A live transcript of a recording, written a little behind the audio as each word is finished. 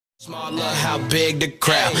Small look how big the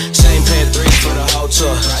crowd. Same paying 3 for the whole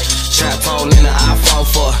tour. Trap phone in the iPhone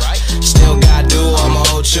 4. Still gotta do all my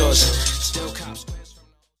old chores.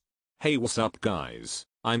 Hey, what's up guys?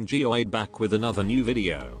 I'm Geoid back with another new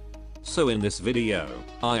video. So in this video,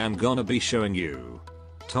 I am gonna be showing you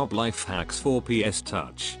top life hacks for PS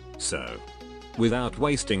Touch. So without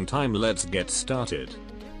wasting time, let's get started.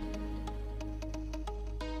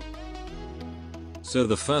 So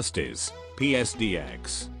the first is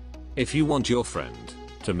PSDX. If you want your friend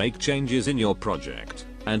to make changes in your project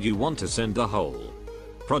and you want to send the whole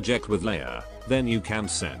project with layer, then you can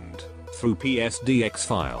send through PSDX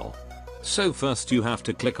file. So first you have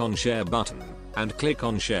to click on share button and click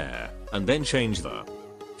on share and then change the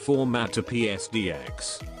format to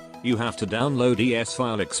PSDX. You have to download ES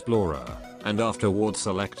File Explorer and afterwards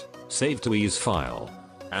select save to ES file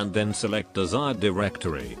and then select desired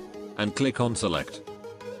directory and click on select.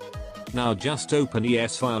 Now just open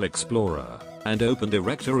ES File Explorer and open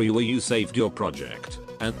directory where you saved your project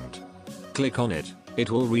and click on it.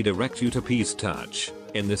 It will redirect you to PS Touch.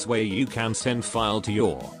 In this way you can send file to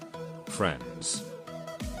your friends.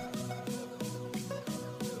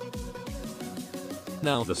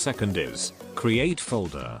 Now the second is create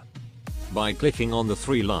folder. By clicking on the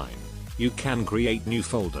 3 line, you can create new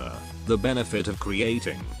folder. The benefit of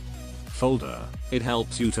creating folder, it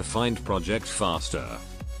helps you to find project faster.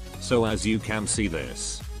 So as you can see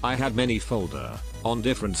this, I had many folder on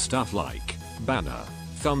different stuff like banner,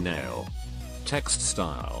 thumbnail, text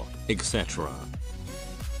style, etc.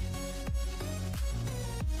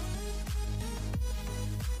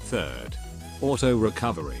 Third, auto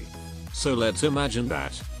recovery. So let's imagine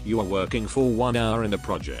that you are working for 1 hour in a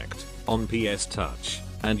project on PS Touch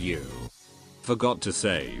and you forgot to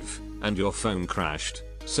save and your phone crashed.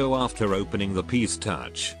 So after opening the PS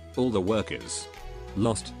Touch, all the work is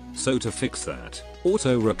lost. So to fix that,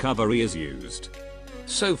 auto recovery is used.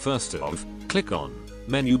 So first off, click on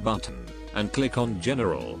menu button and click on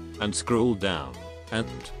general and scroll down and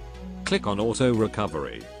click on auto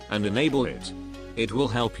recovery and enable it. It will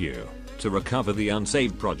help you to recover the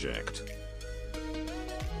unsaved project.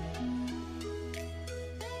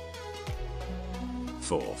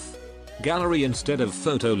 Fourth, gallery instead of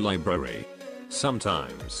photo library.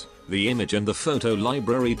 Sometimes the image in the photo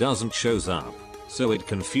library doesn't shows up, so it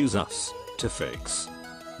confuses us. To fix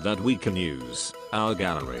that, we can use our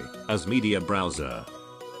gallery as media browser.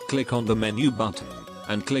 Click on the menu button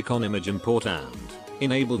and click on image import and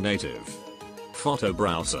enable native photo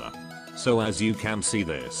browser. So as you can see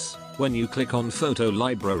this, when you click on photo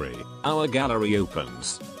library, our gallery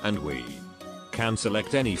opens and we can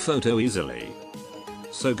select any photo easily.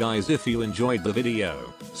 So guys, if you enjoyed the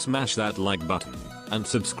video, smash that like button and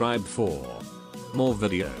subscribe for more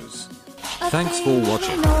videos. Thanks for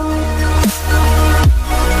watching.